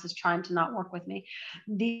mouse is trying to not work with me.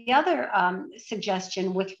 The other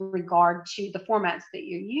suggestion with regard to the formats that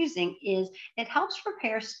you're using is it helps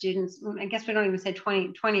prepare students, I guess we don't even say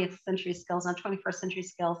 20th century skills, not 21st century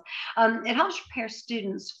skills. It helps prepare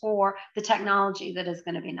students for the technology that is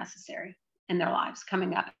going to be necessary in their lives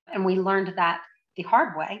coming up. And we learned that the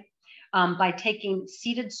hard way by taking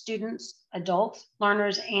seated students, adult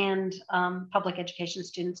learners, and public education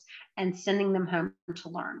students and sending them home to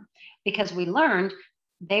learn. Because we learned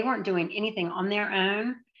they weren't doing anything on their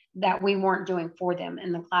own that we weren't doing for them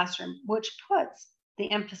in the classroom, which puts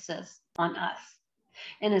the emphasis on us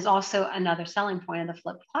and is also another selling point of the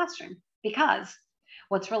flipped classroom. Because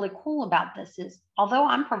what's really cool about this is, although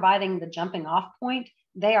I'm providing the jumping off point,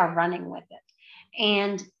 they are running with it.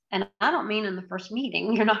 And I don't mean in the first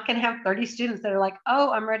meeting. You're not going to have 30 students that are like,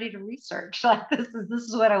 oh, I'm ready to research. Like this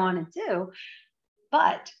is what I want to do.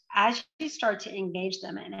 But as you start to engage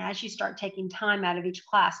them and as you start taking time out of each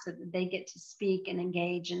class so that they get to speak and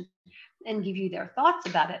engage and give you their thoughts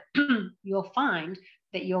about it, you'll find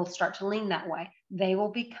that you'll start to lean that way. They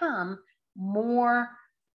will become more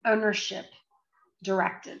ownership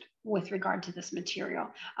directed with regard to this material.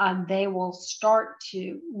 They will start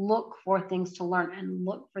to look for things to learn and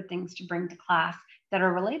look for things to bring to class that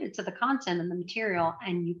are related to the content and the material,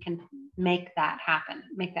 and you can make that happen,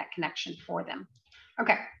 make that connection for them.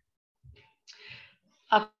 Okay.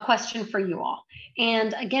 A question for you all.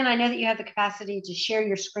 And again, I know that you have the capacity to share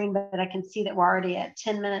your screen, but I can see that we're already at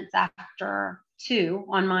 10 minutes after 2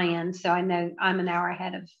 on my end. So I know I'm an hour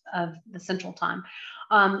ahead of the central time.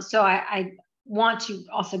 So I want to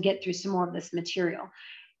also get through some more of this material.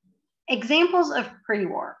 Examples of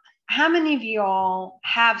pre-work. How many of you all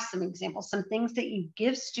have some examples, some things that you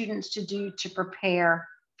give students to do to prepare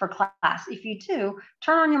for class? If you do,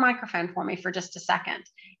 turn on your microphone for me for just a second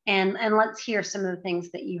and let's hear some of the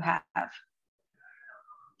things that you have, that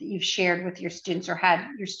you've shared with your students or had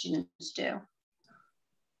your students do.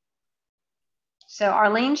 So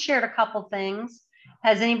Arlene shared a couple things.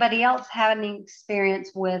 Has anybody else had any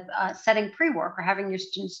experience with setting pre-work or having your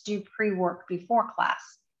students do pre-work before class?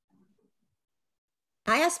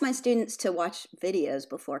 I ask my students to watch videos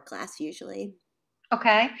before class usually.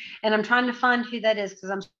 Okay, and I'm trying to find who that is because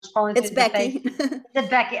I'm scrolling through It's Becky. It's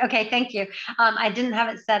Becky. Okay, thank you. I didn't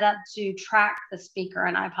have it set up to track the speaker,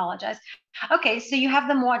 and I apologize. Okay, so you have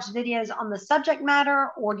them watch videos on the subject matter,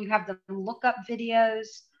 or do you have them look up videos?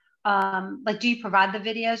 Like, do you provide the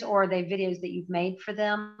videos, or are they videos that you've made for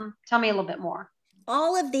them? Tell me a little bit more.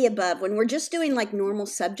 All of the above. When we're just doing like normal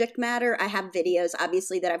subject matter, I have videos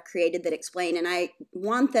obviously that I've created that explain, and I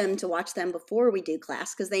want them to watch them before we do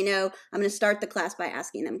class because they know I'm going to start the class by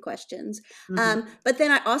asking them questions. But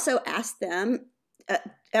then I also ask them,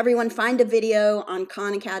 everyone find a video on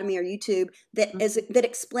Khan Academy or YouTube that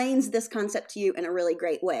explains this concept to you in a really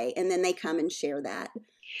great way, and then they come and share that.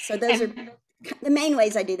 So those are the main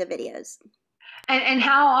ways I do the videos. And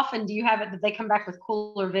how often do you have it that they come back with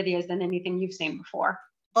cooler videos than anything you've seen before?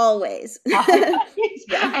 Always. Yeah.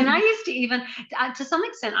 And I used to even, to some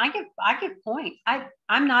extent, I give points.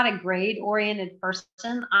 I'm not a grade-oriented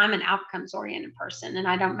person. I'm an outcomes-oriented person, and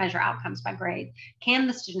I don't measure outcomes by grade. Can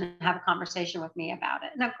the student have a conversation with me about it?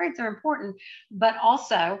 Now, grades are important, but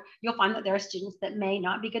also you'll find that there are students that may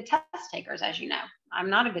not be good test takers, as you know. I'm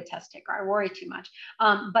not a good test taker. I worry too much,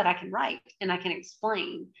 but I can write and I can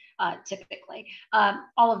explain typically.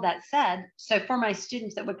 All of that said, so for my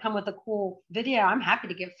students that would come with a cool video, I'm happy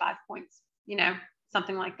to give 5 points, you know,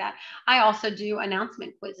 something like that. I also do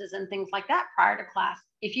announcement quizzes and things like that prior to class.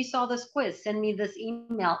 If you saw this quiz, send me this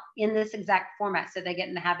email in this exact format so they get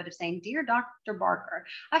in the habit of saying, "Dear Dr. Barker,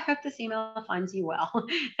 I hope this email finds you well.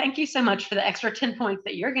 Thank you so much for the extra 10 points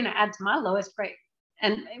that you're going to add to my lowest grade."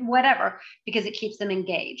 And whatever, because it keeps them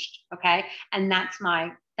engaged. Okay. And that's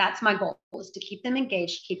my goal, is to keep them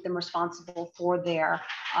engaged, keep them responsible for their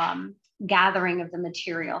gathering of the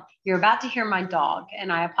material. You're about to hear my dog,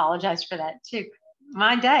 and I apologize for that too.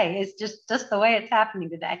 My day is just the way it's happening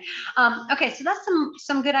today. Okay, so that's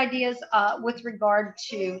some good ideas with regard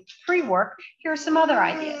to pre-work. Here are some other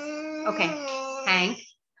ideas. Okay, Hank.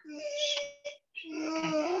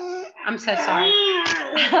 Okay. I'm so sorry.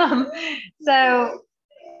 So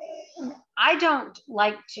I don't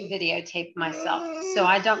like to videotape myself, so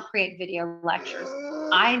I don't create video lectures.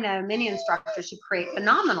 I know many instructors who create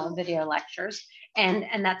phenomenal video lectures,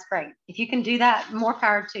 and that's great. If you can do that, more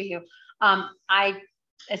power to you.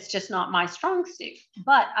 It's just not my strong suit,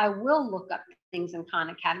 but I will look up things in Khan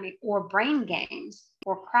Academy or Brain Games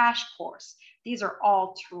or Crash Course. These are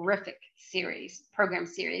all terrific program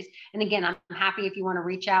series. And again, I'm happy if you want to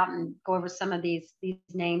reach out and go over some of these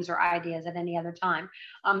names or ideas at any other time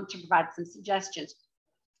to provide some suggestions.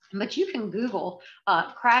 But you can Google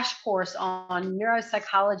Crash Course on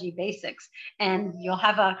Neuropsychology Basics, and you'll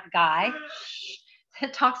have a guy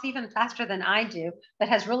that talks even faster than I do, but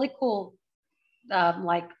has really cool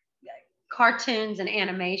like cartoons and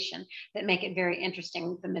animation that make it very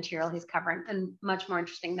interesting, the material he's covering, and much more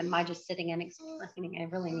interesting than my just sitting and explaining. I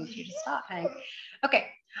really need you to stop, Hank. Okay,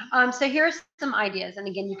 so here's some ideas, and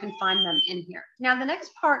again, you can find them in here. Now, the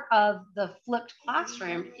next part of the flipped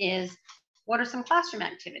classroom is, what are some classroom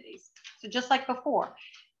activities? So just like before,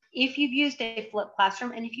 if you've used a flipped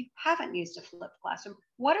classroom, and if you haven't used a flipped classroom,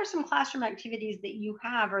 what are some classroom activities that you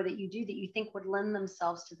have or that you do that you think would lend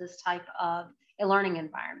themselves to this type of a learning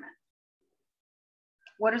environment?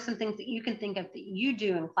 What are some things that you can think of that you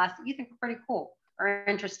do in class that you think are pretty cool or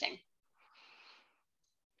interesting?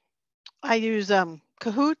 I use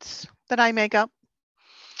Kahoots that I make up.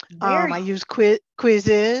 I use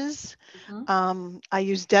quizzes. Mm-hmm. I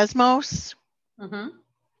use Desmos. Mm-hmm.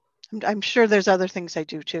 I'm sure there's other things I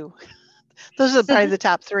do too. Those are probably the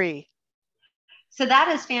top three. So that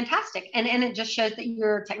is fantastic. And it just shows that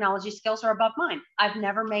your technology skills are above mine. I've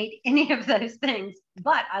never made any of those things,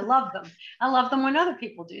 but I love them. I love them when other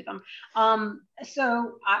people do them.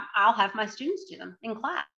 So I'll have my students do them in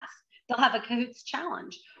class. They'll have a Kahoots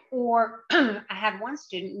challenge. Or I had one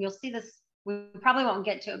student, and you'll see this, we probably won't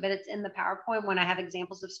get to it, but it's in the PowerPoint when I have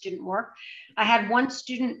examples of student work. I had one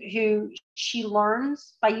student who she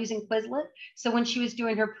learns by using Quizlet. So when she was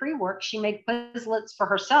doing her pre-work, she made Quizlets for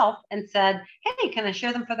herself and said, hey, can I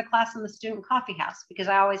share them for the class in the student coffee house? Because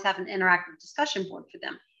I always have an interactive discussion board for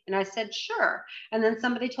them. And I said, sure. And then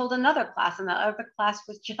somebody told another class, and the other class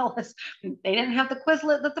was jealous. They didn't have the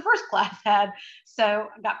Quizlet that the first class had. So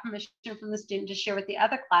I got permission from the student to share with the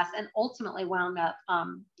other class, and ultimately wound up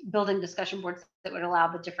building discussion boards that would allow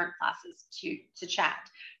the different classes to chat.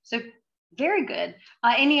 So very good.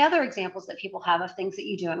 Any other examples that people have of things that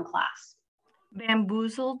you do in class?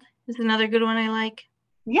 Bamboozled is another good one I like.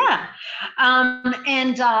 Yeah.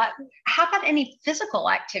 And how about any physical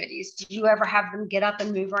activities? Did you ever have them get up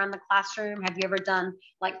and move around the classroom? Have you ever done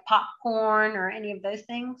like popcorn or any of those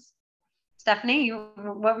things? Stephanie,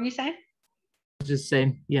 what were you saying? Just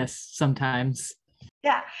saying, yes, sometimes.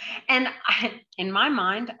 Yeah. And in my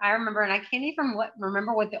mind, I remember, and I can't even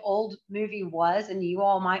remember what the old movie was, and you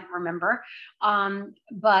all might remember,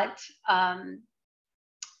 but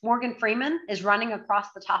Morgan Freeman is running across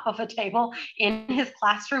the top of a table in his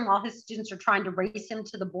classroom while his students are trying to race him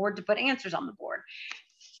to the board to put answers on the board.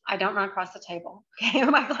 I don't run across the table, okay,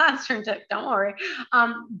 my classroom took, don't worry.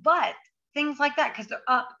 But things like that, because they're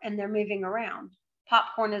up and they're moving around.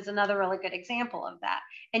 Popcorn is another really good example of that.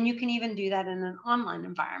 And you can even do that in an online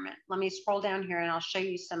environment. Let me scroll down here and I'll show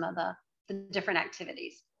you some of the different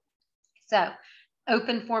activities. So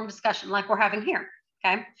open form discussion like we're having here.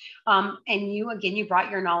 Okay. And you brought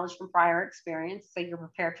your knowledge from prior experience. So you're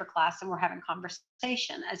prepared for class and we're having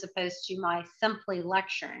conversation as opposed to my simply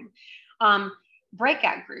lecturing.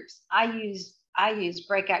 Breakout groups. I use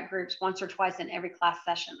breakout groups once or twice in every class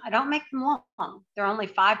session. I don't make them long. They're only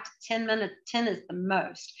 5 to 10 minutes. 10 is the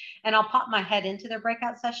most. And I'll pop my head into their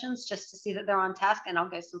breakout sessions just to see that they're on task, and I'll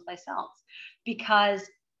go someplace else, because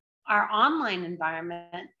our online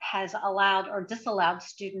environment has allowed or disallowed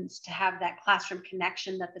students to have that classroom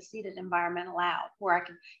connection that the seated environment allowed, where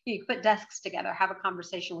you could put desks together, have a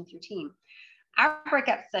conversation with your team. Our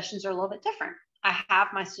breakout sessions are a little bit different. I have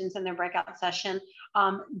my students in their breakout session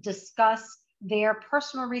discuss their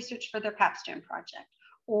personal research for their capstone project,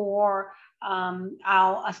 or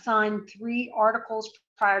I'll assign 3 articles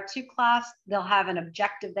prior to class. They'll have an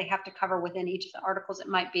objective they have to cover within each of the articles. It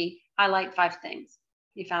might be highlight 5 things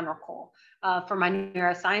you found were cool. For my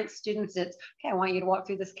neuroscience students, it's, okay, I want you to walk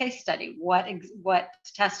through this case study. What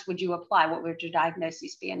tests would you apply? What would your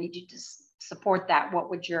diagnosis be? I need you to support that. What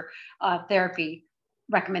would your therapy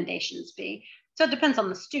recommendations be? So it depends on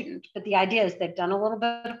the student, but the idea is they've done a little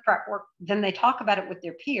bit of prep work, then they talk about it with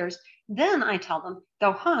their peers. Then I tell them,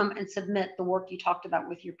 go home and submit the work you talked about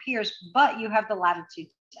with your peers, but you have the latitude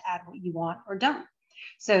to add what you want or don't.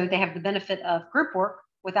 So they have the benefit of group work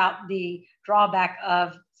without the drawback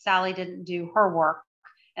of Sally didn't do her work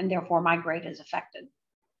and therefore my grade is affected.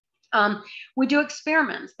 We do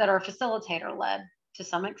experiments that are facilitator led to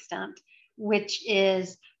some extent, which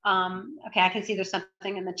is, okay, I can see there's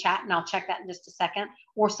something in the chat and I'll check that in just a second,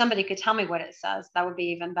 or somebody could tell me what it says. That would be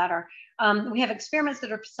even better. We have experiments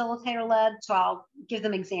that are facilitator led, so I'll give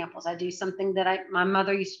them examples. I do something that my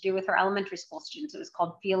mother used to do with her elementary school students. It was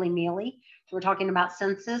called Feely Mealy. So we're talking about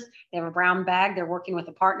senses. They have a brown bag. They're working with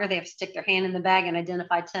a partner. They have to stick their hand in the bag and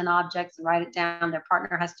identify 10 objects and write it down. Their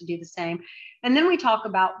partner has to do the same. And then we talk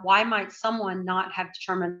about why might someone not have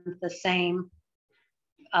determined the same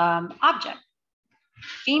object.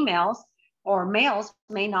 Females or males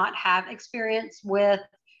may not have experience with,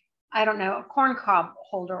 I don't know, a corn cob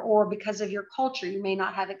holder, or because of your culture, you may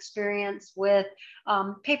not have experience with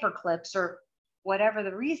paper clips, or whatever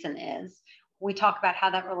the reason is. We talk about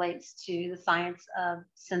how that relates to the science of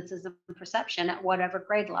senses and perception at whatever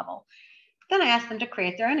grade level. Then I ask them to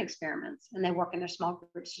create their own experiments, and they work in their small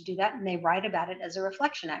groups to do that, and they write about it as a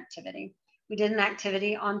reflection activity. We did an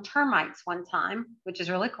activity on termites one time, which is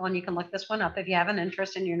really cool. And you can look this one up if you have an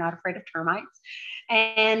interest and you're not afraid of termites.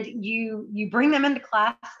 And you bring them into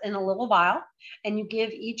class in a little while, and you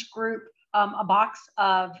give each group a box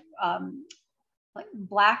of like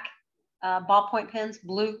black ballpoint pens,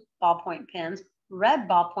 blue ballpoint pens, red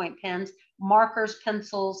ballpoint pens, markers,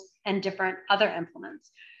 pencils, and different other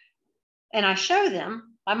implements. And I show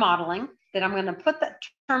them by modeling that I'm going to put that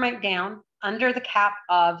termite down under the cap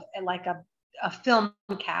of like a film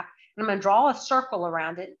cap, and I'm going to draw a circle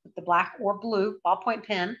around it with the black or blue ballpoint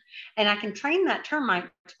pen, and I can train that termite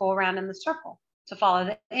to go around in the circle to follow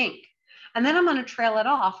the ink. And then I'm going to trail it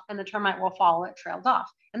off, and the termite will follow it trailed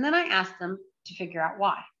off. And then I ask them to figure out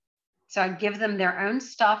why. So I give them their own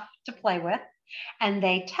stuff to play with, and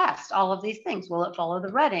they test all of these things. Will it follow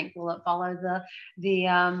the red ink? Will it follow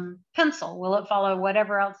the pencil? Will it follow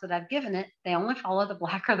whatever else that I've given it? They only follow the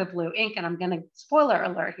black or the blue ink. And I'm going to spoiler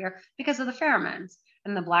alert here, because of the pheromones,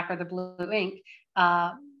 and the black or the blue ink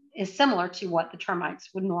is similar to what the termites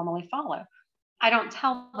would normally follow. I don't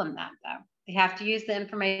tell them that, though. They have to use the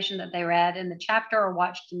information that they read in the chapter or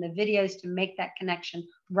watched in the videos to make that connection,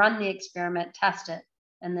 run the experiment, test it,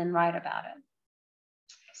 and then write about it.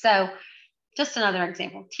 So just another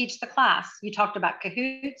example, teach the class. You talked about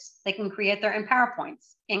Kahoots. They can create their own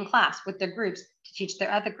PowerPoints in class with their groups to teach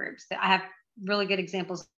their other groups. I have really good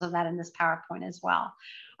examples of that in this PowerPoint as well.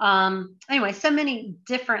 Anyway, so many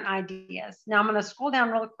different ideas. Now I'm going to scroll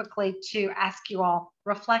down really quickly to ask you all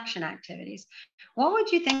reflection activities. What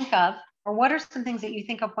would you think of, or what are some things that you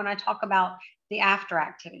think of when I talk about the after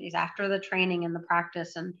activities, after the training and the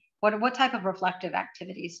practice, and what type of reflective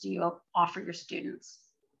activities do you offer your students?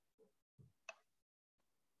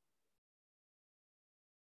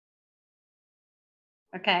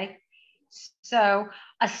 Okay, so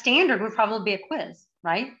a standard would probably be a quiz,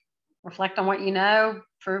 right? Reflect on what you know,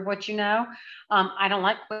 prove what you know. I don't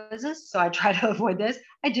like quizzes, so I try to avoid this.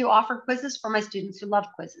 I do offer quizzes for my students who love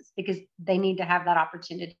quizzes, because they need to have that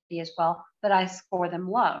opportunity as well, but I score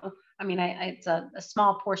them low. I mean, it's a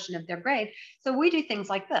small portion of their grade. So we do things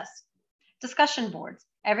like this. Discussion boards.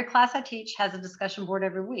 Every class I teach has a discussion board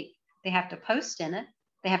every week. They have to post in it.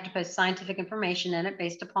 They have to post scientific information in it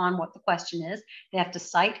based upon what the question is. They have to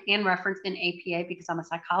cite and reference in APA, because I'm a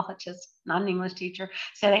psychologist, not an English teacher.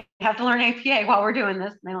 So they have to learn APA while we're doing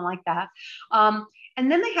this. They don't like that. And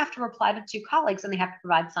then they have to reply to 2 colleagues, and they have to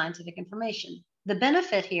provide scientific information. The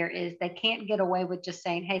benefit here is they can't get away with just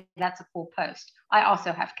saying, hey, that's a cool post. I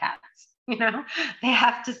also have cats, you know? They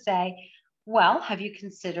have to say, well, have you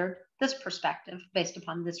considered this perspective based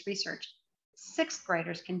upon this research? 6th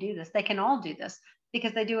graders can do this. They can all do this,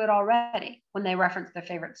 because they do it already when they reference their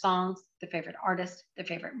favorite songs, their favorite artist, their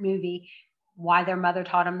favorite movie, why their mother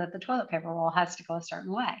taught them that the toilet paper roll has to go a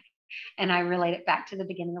certain way. And I relate it back to the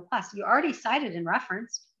beginning of class. You already cited and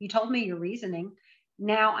referenced. You told me your reasoning.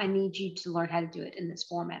 Now I need you to learn how to do it in this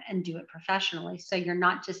format and do it professionally. So you're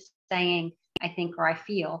not just saying, I think, or I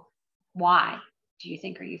feel. Why do you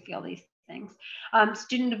think or you feel these things?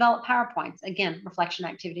 Student developed PowerPoints. Again, reflection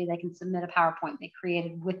activity. They can submit a PowerPoint they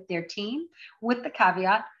created with their team, with the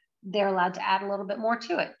caveat they're allowed to add a little bit more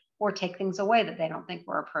to it or take things away that they don't think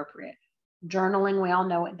were appropriate. Journaling, we all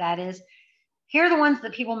know what that is. Here are the ones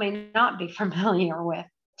that people may not be familiar with.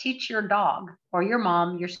 Teach your dog or your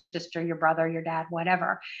mom, your sister, your brother, your dad,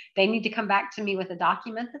 whatever. They need to come back to me with a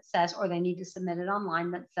document that says, or they need to submit it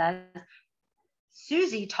online that says,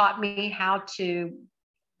 Susie taught me how to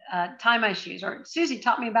tie my shoes, or Susie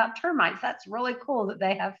taught me about termites. That's really cool that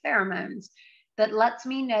they have pheromones. That lets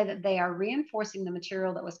me know that they are reinforcing the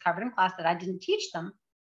material that was covered in class that I didn't teach them.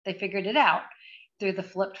 They figured it out through the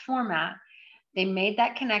flipped format. They made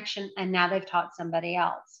that connection, and now they've taught somebody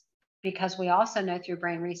else. because we also know through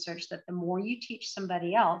brain research that the more you teach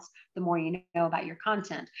somebody else, the more you know about your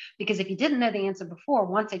content. Because if you didn't know the answer before,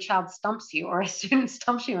 once a child stumps you or a student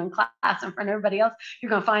stumps you in class in front of everybody else, you're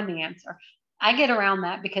going to find the answer. I get around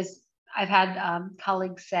that because I've had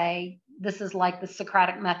colleagues say, this is like the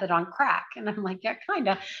Socratic method on crack. And I'm like, yeah, kind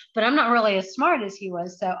of, but I'm not really as smart as he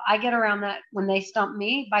was. So I get around that when they stump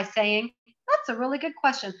me by saying, that's a really good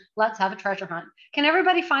question. Let's have a treasure hunt. Can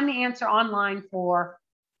everybody find the answer online for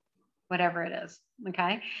whatever it is?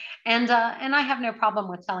 Okay. And I have no problem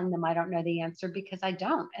with telling them I don't know the answer, because I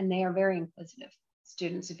don't. And they are very inquisitive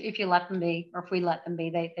students. If you let them be, or if we let them be,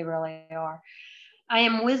 they really are. I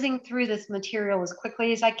am whizzing through this material as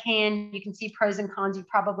quickly as I can. You can see pros and cons. You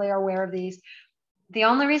probably are aware of these. The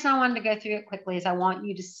only reason I wanted to go through it quickly is I want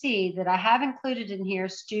you to see that I have included in here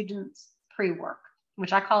students' pre-work,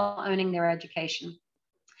 which I call owning their education.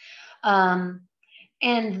 And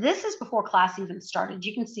this is before class even started.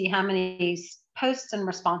 You can see how many posts and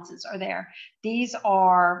responses are there. These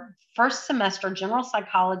are first semester general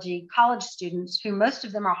psychology college students, who most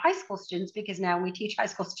of them are high school students, because now we teach high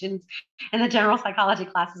school students in the general psychology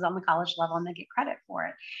classes on the college level, and they get credit for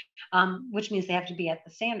it, which means they have to be at the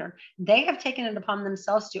standard. They have taken it upon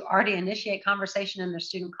themselves to already initiate conversation in their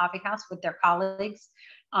student coffee house with their colleagues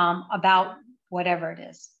about whatever it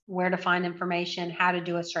is, where to find information, how to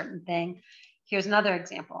do a certain thing. Here's another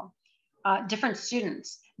example. Different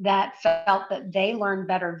students that felt that they learned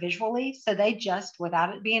better visually, so they just,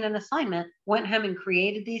 without it being an assignment, went home and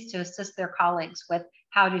created these to assist their colleagues with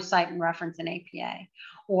how to cite and reference an APA,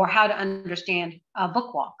 or how to understand a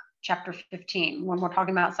book walk, chapter 15. When we're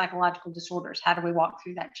talking about psychological disorders, how do we walk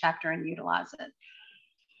through that chapter and utilize it?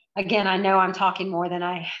 Again, I know I'm talking more than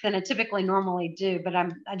I typically normally do, but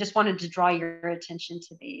I just wanted to draw your attention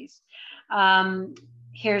to these.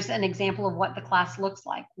 Here's an example of what the class looks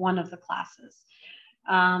like, one of the classes,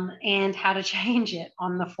 and how to change it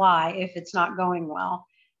on the fly if it's not going well.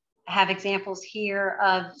 I have examples here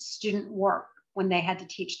of student work when they had to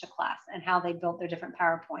teach the class and how they built their different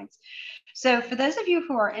PowerPoints. So for those of you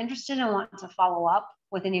who are interested and want to follow up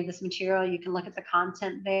with any of this material, you can look at the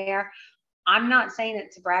content there. I'm not saying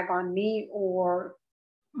it to brag on me or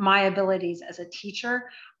my abilities as a teacher.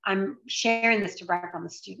 I'm sharing this to brag on the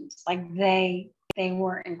students. Like they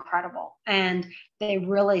were incredible, and they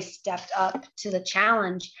really stepped up to the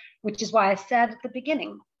challenge, which is why I said at the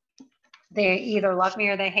beginning, they either love me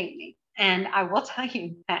or they hate me. And I will tell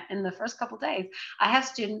you that in the first couple of days, I have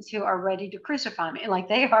students who are ready to crucify me. Like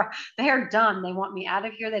they are done. They want me out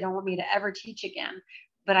of here. They don't want me to ever teach again.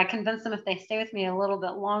 But I convince them if they stay with me a little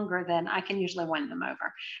bit longer, then I can usually win them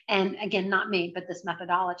over. And again, not me, but this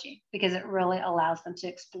methodology, because it really allows them to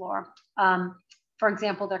explore. For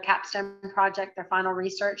example, their capstone project, their final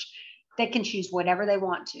research, they can choose whatever they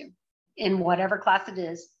want to in whatever class it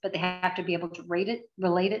is, but they have to be able to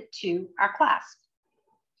relate it to our class.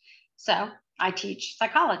 So I teach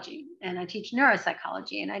psychology, and I teach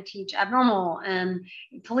neuropsychology, and I teach abnormal and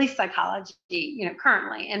police psychology,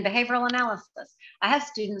 currently, and behavioral analysis. I have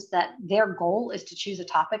students that their goal is to choose a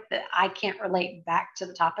topic that I can't relate back to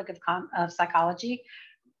the topic of psychology,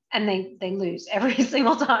 and they lose every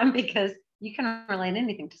single time, because you can relate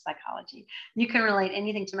anything to psychology. You can relate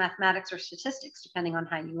anything to mathematics or statistics, depending on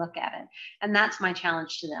how you look at it. And that's my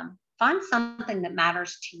challenge to them. Find something that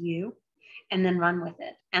matters to you, and then run with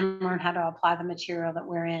it and learn how to apply the material that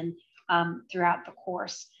we're in throughout the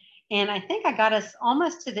course. And I think I got us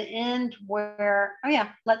almost to the end where, oh yeah,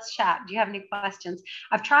 let's chat. Do you have any questions?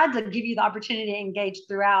 I've tried to give you the opportunity to engage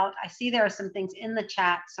throughout. I see there are some things in the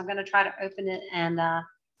chat, so I'm going to try to open it and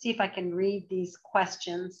see if I can read these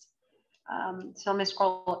questions. So let me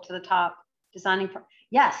scroll up to the top.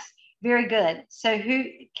 Yes, very good. So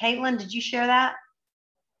Caitlin, did you share that?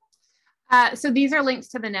 So these are links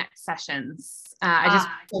to the next sessions. I just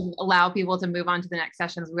allow people to move on to the next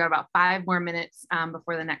sessions. We've got about 5 more minutes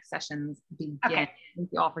before the next sessions begin. Okay. Thank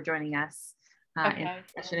you all for joining us in the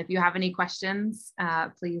session. If you have any questions,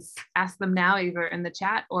 please ask them now, either in the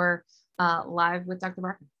chat or live with Dr.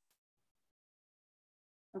 Barker.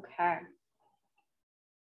 Okay.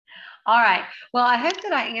 All right. Well, I hope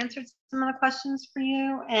that I answered some of the questions for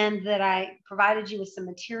you, and that I provided you with some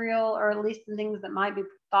material, or at least some things that might be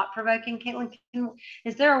thought-provoking. Caitlin,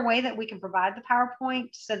 is there a way that we can provide the PowerPoint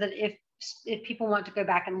so that if people want to go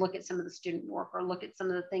back and look at some of the student work, or look at some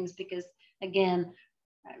of the things, because again,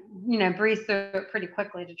 breeze through it pretty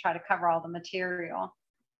quickly to try to cover all the material.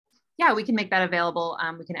 Yeah, we can make that available.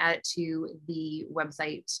 We can add it to the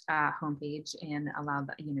website homepage and allow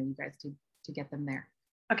you guys to get them there.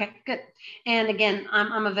 Okay, good. And again,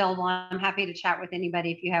 I'm available. I'm happy to chat with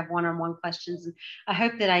anybody if you have one-on-one questions. And I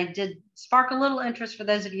hope that I did spark a little interest for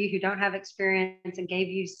those of you who don't have experience and gave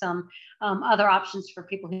you some other options for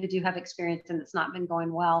people who do have experience and it's not been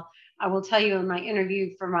going well. I will tell you in my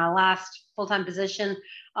interview for my last full-time position,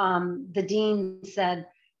 the dean said,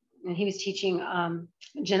 and he was teaching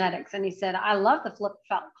genetics, and he said, I love the flipped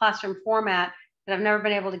classroom format, but I've never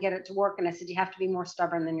been able to get it to work. And I said, you have to be more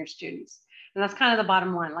stubborn than your students. And that's kind of the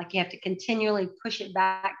bottom line. Like, you have to continually push it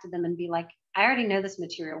back to them and be like, I already know this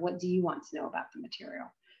material. What do you want to know about the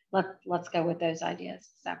material? Let's go with those ideas.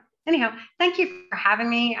 So anyhow, thank you for having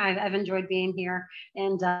me. I've enjoyed being here,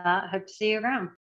 and hope to see you around.